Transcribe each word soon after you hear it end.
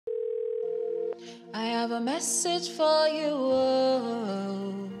I have a message for you.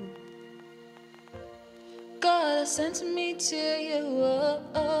 Oh. God has sent me to you.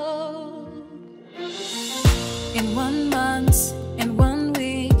 Oh. In 1 month, in 1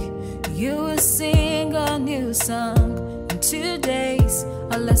 week, you will sing a new song. In 2 days,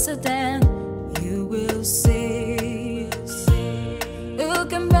 or lesser than, you will see. Who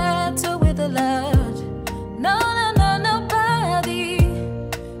can battle with the Lord? No, no, no, nobody.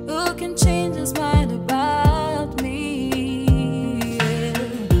 Who can change his mind about me?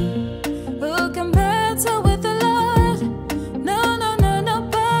 Who can battle with the Lord? No, no, no,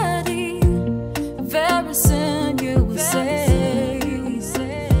 nobody. Very soon you will say,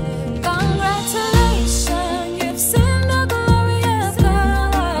 congratulations, you've seen the glory of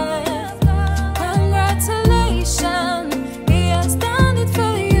God. Congratulations, He has done it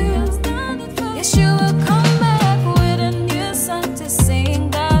for you. Yes, you will come back with a new song to sing.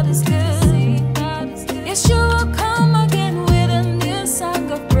 God is good. Yes, you will come again with a new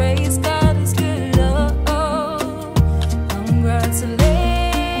song of praise. God is good. Oh, oh. Congratulations.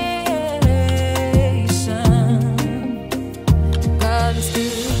 God is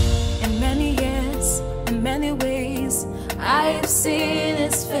good in many years, in many ways. I have seen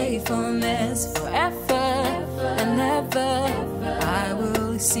His faithfulness forever and ever. I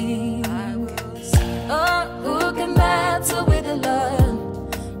will sing. Oh, who can battle with the Lord?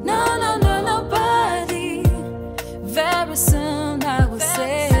 No, no, no, nobody. Very soon I will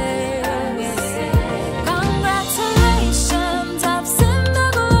say, congratulations, I've seen the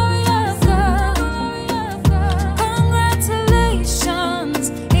glory of God. Congratulations,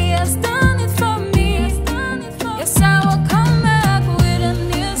 He has done it for me. Yes, I will come back with a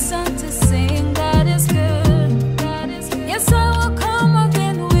new song to sing. God is good. Yes, I will come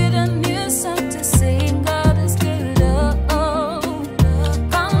again with a new song to sing. God is good. Oh, oh.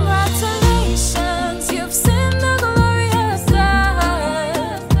 Congratulations, you've seen the glory of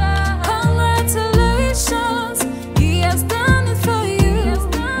God. Congratulations, He has done it for you.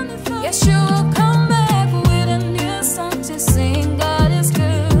 Yes, you will come back with a new song to sing. God is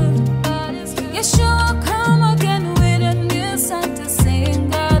good. Yes, you will come again with a new song to sing.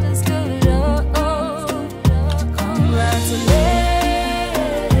 God is good. Oh, oh. Congratulations.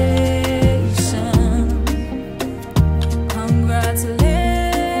 Congratulations.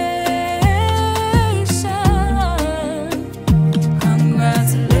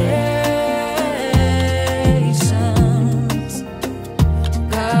 Congratulations.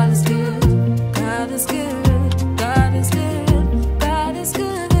 God is good. God is good. God is good. God is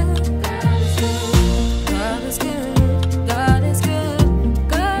good. God is good. God is good.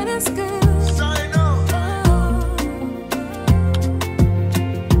 God is good.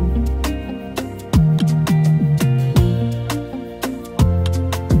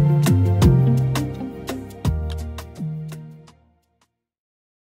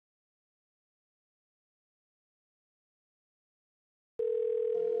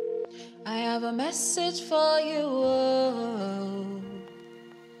 I have a message for you. Oh.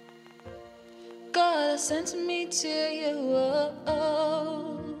 God has sent me to you.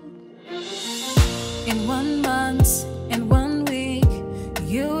 Oh. In 1 month, in 1 week,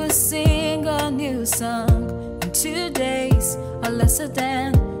 you will sing a new song. In 2 days, or lesser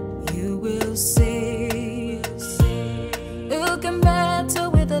than, you will see. Who can battle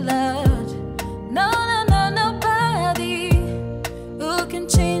with the Lord? No, no, no, nobody. Who can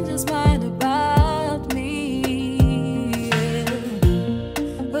change his mind about me?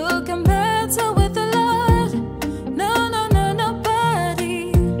 Who can battle with the Lord? No, no, no,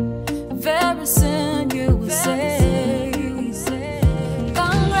 nobody. Very soon you will say,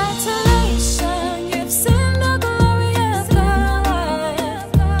 congratulations, you've seen the glory of God.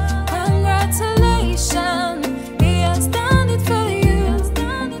 Congratulations, He has done it for you.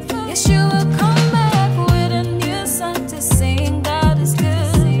 Yes, you will come back with a new song to sing. God is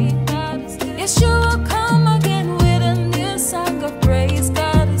good. Yes, you will come again with a new song of praise.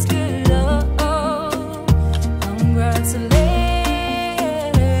 God is good. Oh, oh. Congratulations.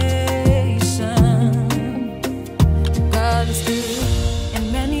 God is good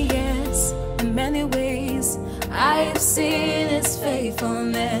in many years, in many ways. I have seen His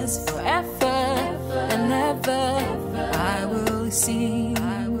faithfulness forever and ever. I will sing.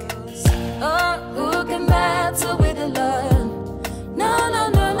 Oh, who can battle with the Lord? No, no,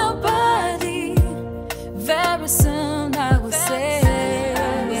 no, nobody. Very soon I will say,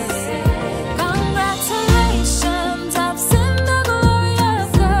 congratulations, I've seen the glory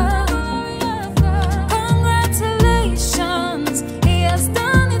of God. Congratulations, He has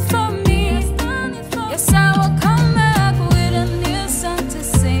done it for me. Yes, I will come back with a new song to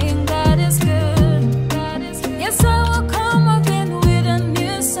sing. God is good.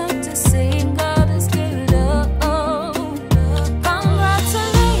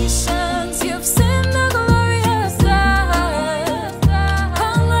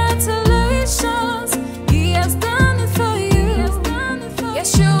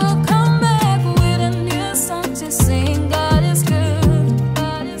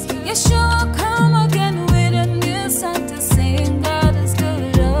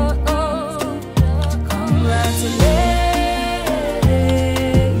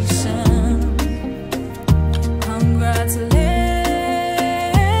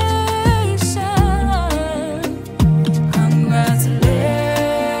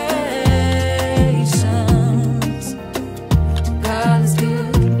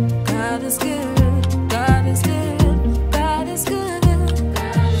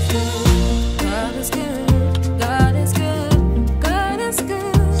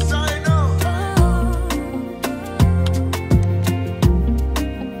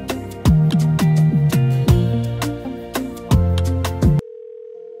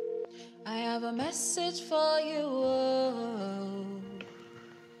 a message for you. Oh.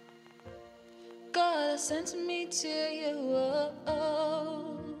 God has sent me to you.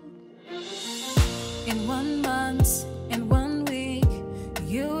 Oh. In 1 month, in 1 week,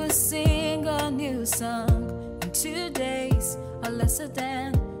 you will sing a new song. In 2 days, a lesser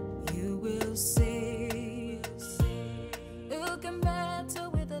than